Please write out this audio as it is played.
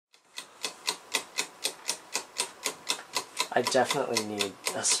I definitely need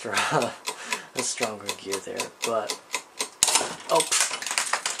a stronger gear there, but oh.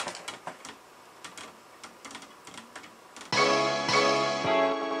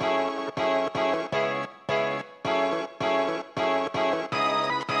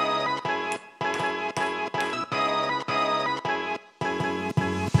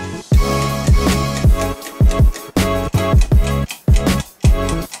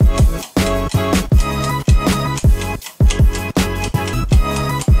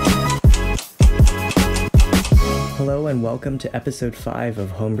 Hello and welcome to episode 5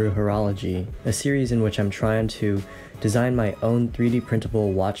 of Homebrew Horology, a series in which I'm trying to design my own 3D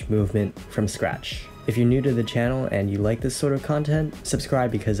printable watch movement from scratch. If you're new to the channel and you like this sort of content,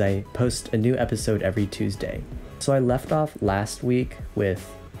 subscribe because I post a new episode every Tuesday. So I left off last week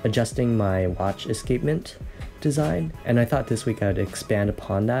with adjusting my watch escapement design, and I thought this week I'd expand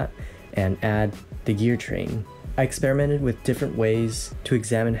upon that and add the gear train. I experimented with different ways to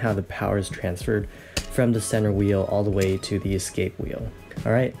examine how the power is transferred from the center wheel all the way to the escape wheel.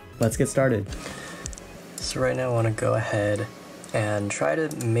 All right, let's get started. So right now I want to go ahead and try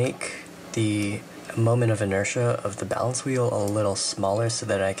to make the moment of inertia of the balance wheel a little smaller so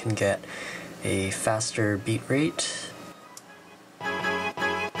that I can get a faster beat rate.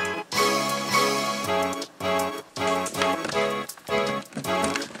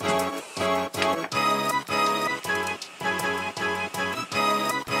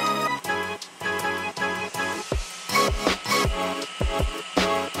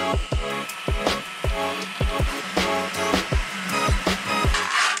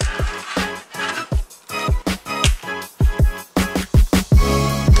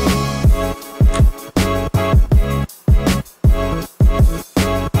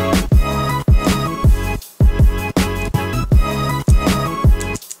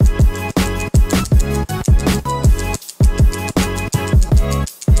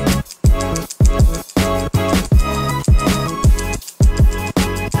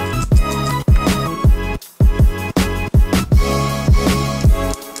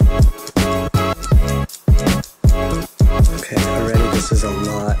 Is a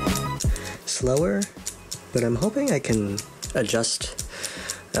lot slower, but I'm hoping I can adjust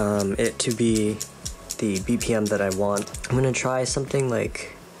it to be the BPM that I want. I'm gonna try something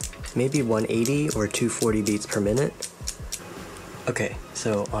like maybe 180 or 240 beats per minute. Okay,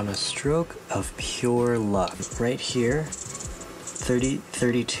 so on a stroke of pure luck, right here,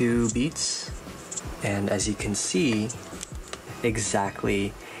 32 beats, and as you can see,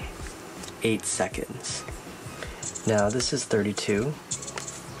 exactly 8 seconds. Now this is 32,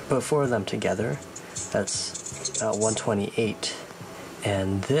 but for them together, that's 128,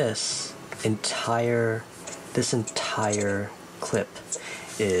 and this entire clip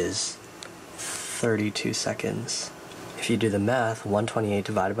is 32 seconds. If you do the math, 128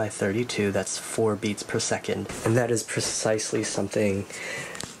 divided by 32, that's 4 beats per second, and that is precisely something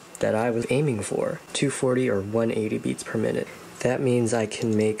that I was aiming for, 240 or 180 beats per minute. That means I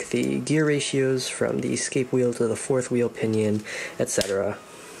can make the gear ratios from the escape wheel to the fourth wheel pinion, etc.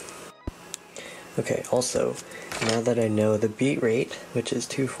 Okay, also, now that I know the beat rate, which is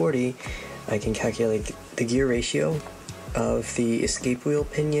 240, I can calculate the gear ratio of the escape wheel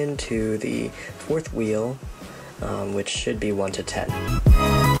pinion to the fourth wheel, which should be 1 to 10.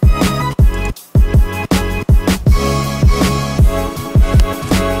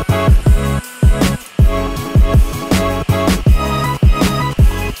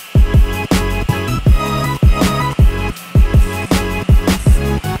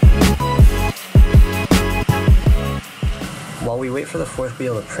 While we wait for the fourth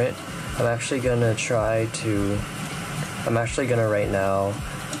wheel to print, I'm actually gonna right now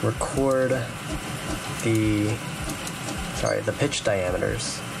record the pitch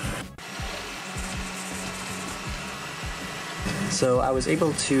diameters. So I was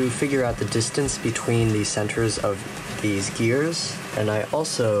able to figure out the distance between the centers of these gears, and I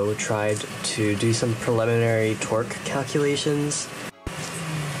also tried to do some preliminary torque calculations.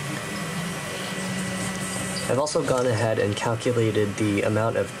 I've also gone ahead and calculated the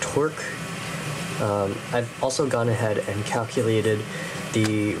amount of torque. I've also gone ahead and calculated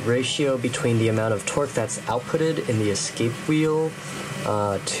the ratio between the amount of torque that's outputted in the escape wheel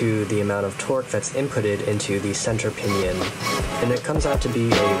to the amount of torque that's inputted into the center pinion. And it comes out to be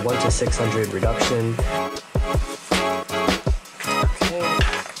a 1 to 600 reduction.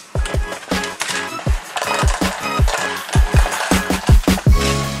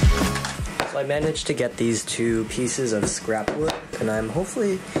 I managed to get these two pieces of scrap wood, and I'm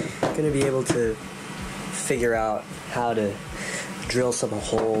hopefully going to be able to figure out how to drill some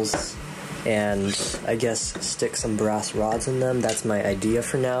holes and I guess stick some brass rods in them. That's my idea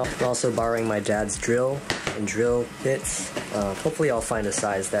for now. I'm also borrowing my dad's drill and drill bits. Hopefully I'll find a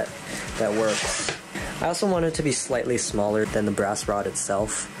size that works. I also want it to be slightly smaller than the brass rod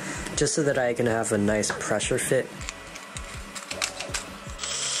itself, just so that I can have a nice pressure fit.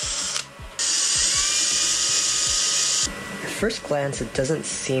 At first glance, it doesn't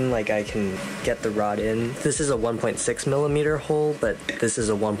seem like I can get the rod in. This is a 1.6 millimeter hole, but this is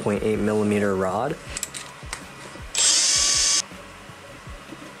a 1.8 millimeter rod.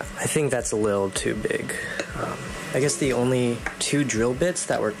 I think that's a little too big. I guess the only two drill bits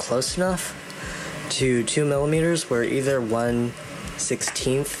that were close enough to 2 millimeters were either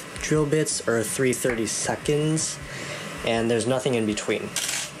 1/16 drill bits or 3/32, and there's nothing in between.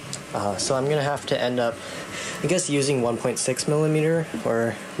 So I'm gonna have to end up, I guess, using 1.6 millimeter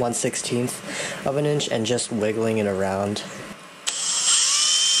or 1/16 of an inch and just wiggling it around.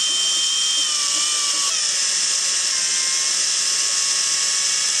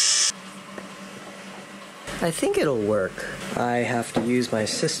 I think it'll work. I have to use my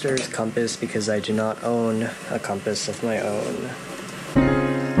sister's compass because I do not own a compass of my own.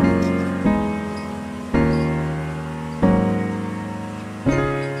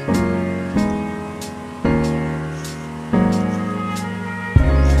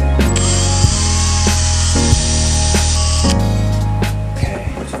 Okay,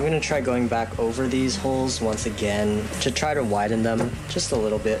 so I'm gonna try going back over these holes once again to try to widen them just a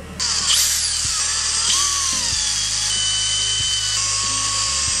little bit.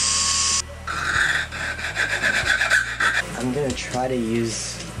 I'm gonna try to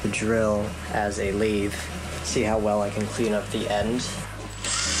use the drill as a lathe, see how well I can clean up the end.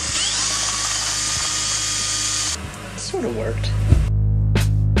 It sort of worked.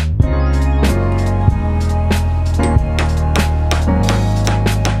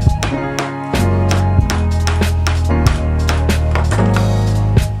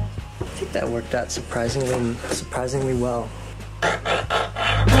 I think that worked out surprisingly well.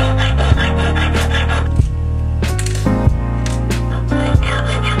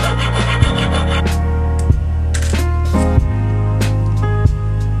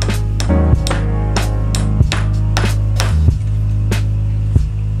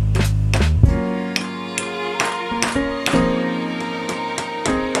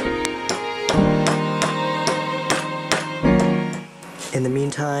 In the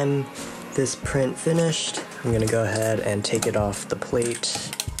meantime, this print finished. I'm gonna go ahead and take it off the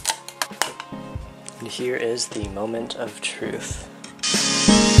plate. And here is the moment of truth.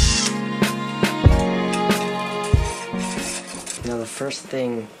 Now the first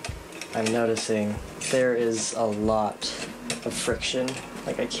thing I'm noticing, there is a lot of friction.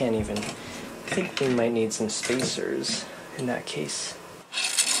 Like I think we might need some spacers in that case.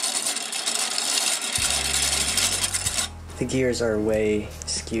 The gears are way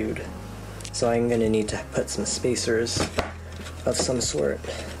skewed, so I'm gonna need to put some spacers of some sort.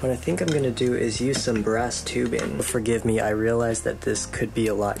 What I think I'm gonna do is use some brass tubing. Forgive me, I realize that this could be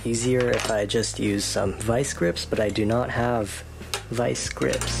a lot easier if I just use some vice grips, but I do not have vice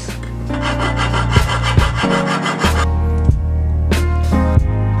grips.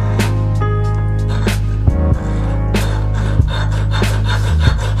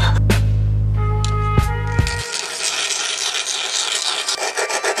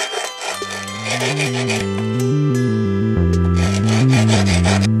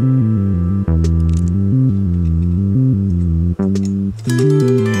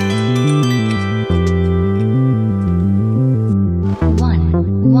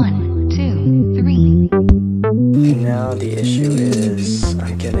 Now the issue is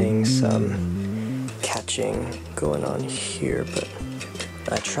I'm getting some catching going on here, but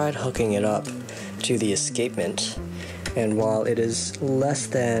I tried hooking it up to the escapement, and while it is less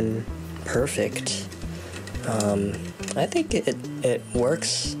than perfect, I think it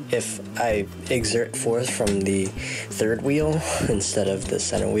works if I exert force from the third wheel instead of the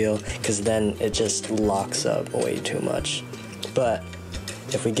center wheel, because then it just locks up way too much. But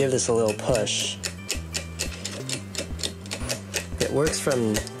if we give this a little push, it works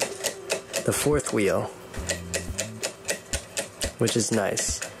from the fourth wheel, which is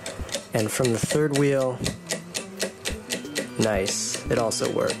nice. And from the third wheel, nice, it also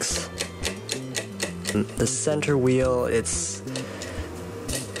works. The center wheel, it's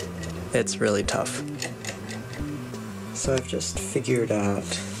really tough. So I've just figured out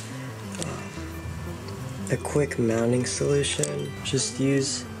a quick mounting solution. Just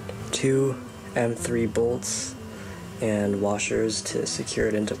use 2 M3 bolts and washers to secure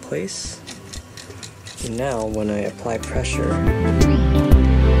it into place. And now when I apply pressure,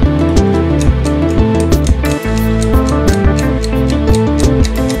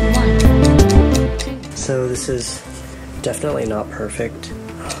 Definitely not perfect,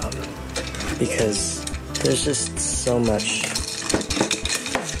 because there's just so much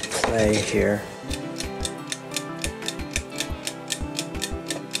play here.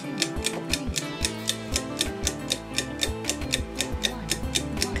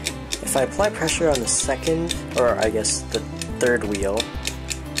 If I apply pressure on the second, or I guess the third wheel,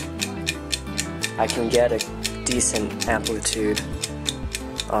 I can get a decent amplitude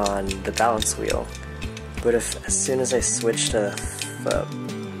on the balance wheel. But if as soon as I switch to the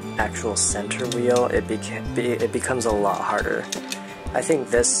actual center wheel, it becomes a lot harder. I think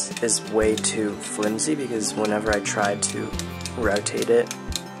this is way too flimsy because whenever I try to rotate it,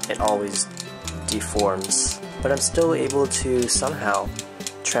 it always deforms. But I'm still able to somehow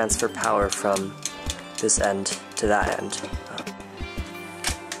transfer power from this end to that end.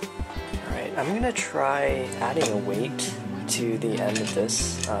 Alright, I'm gonna try adding a weight to the end of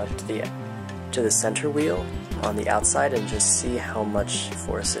this, to the center wheel on the outside, and just see how much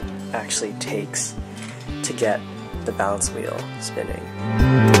force it actually takes to get the balance wheel spinning.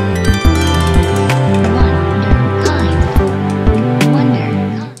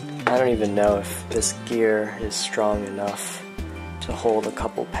 I don't even know if this gear is strong enough to hold a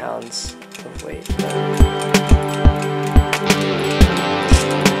couple pounds of weight.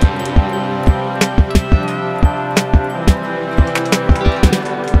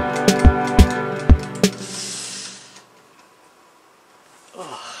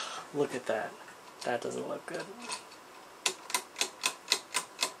 Oh, look at that. That doesn't look good.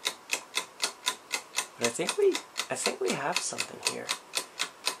 But I think we have something here.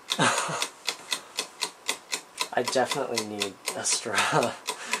 I definitely need a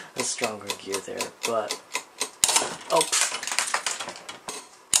stronger gear there, but oh,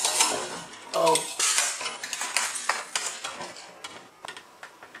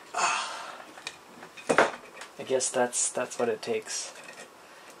 I guess that's what it takes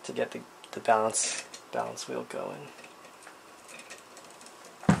to get the balance wheel going.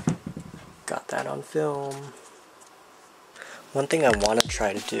 Got that on film. One thing I want to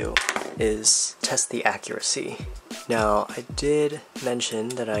try to do is test the accuracy. Now, I did mention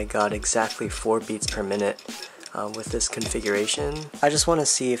that I got exactly 4 beats per minute with this configuration. I just want to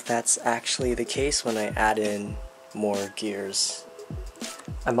see if that's actually the case when I add in more gears.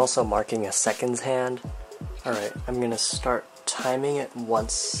 I'm also marking a seconds hand. Alright, I'm going to start timing it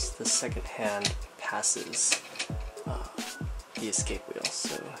once the second hand passes the escape wheel.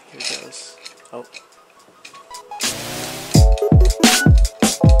 So here goes. Oh.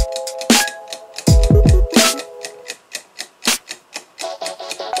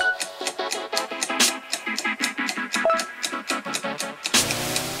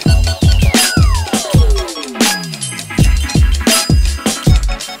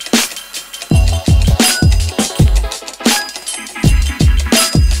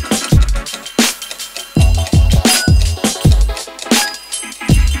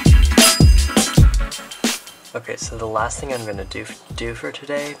 Okay, so the last thing I'm gonna do for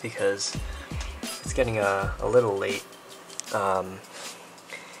today, because it's getting a little late, I'm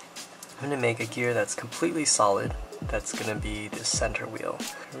gonna make a gear that's completely solid. That's gonna be the center wheel.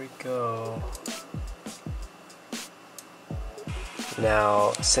 Here we go.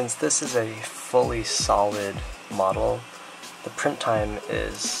 Now, since this is a fully solid model, the print time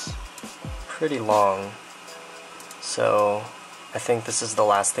is pretty long, so I think this is the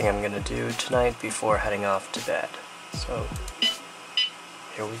last thing I'm gonna do tonight before heading off to bed. So,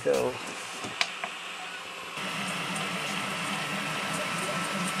 here we go.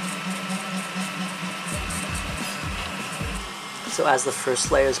 So as the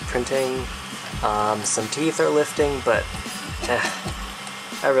first layer is printing, some teeth are lifting, but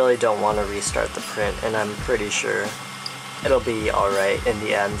I really don't want to restart the print, and I'm pretty sure it'll be alright in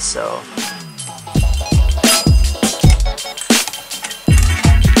the end, so.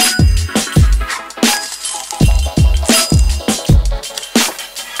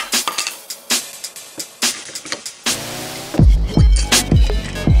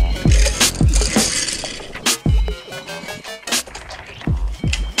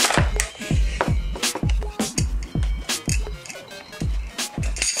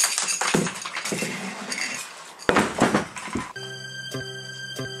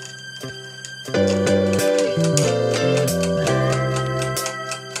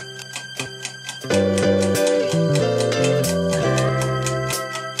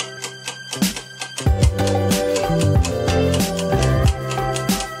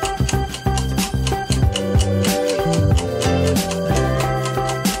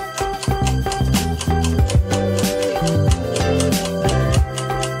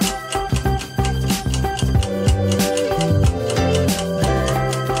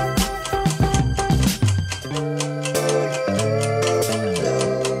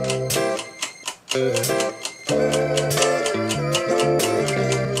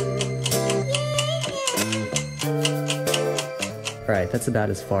 that's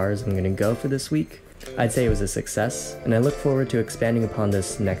about as far as I'm gonna go for this week. I'd say it was a success, and I look forward to expanding upon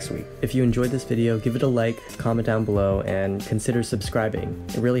this next week. If you enjoyed this video, give it a like, comment down below, and consider subscribing.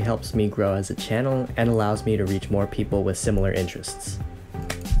 It really helps me grow as a channel and allows me to reach more people with similar interests.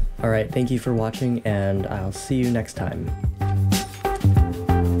 Alright, thank you for watching, and I'll see you next time.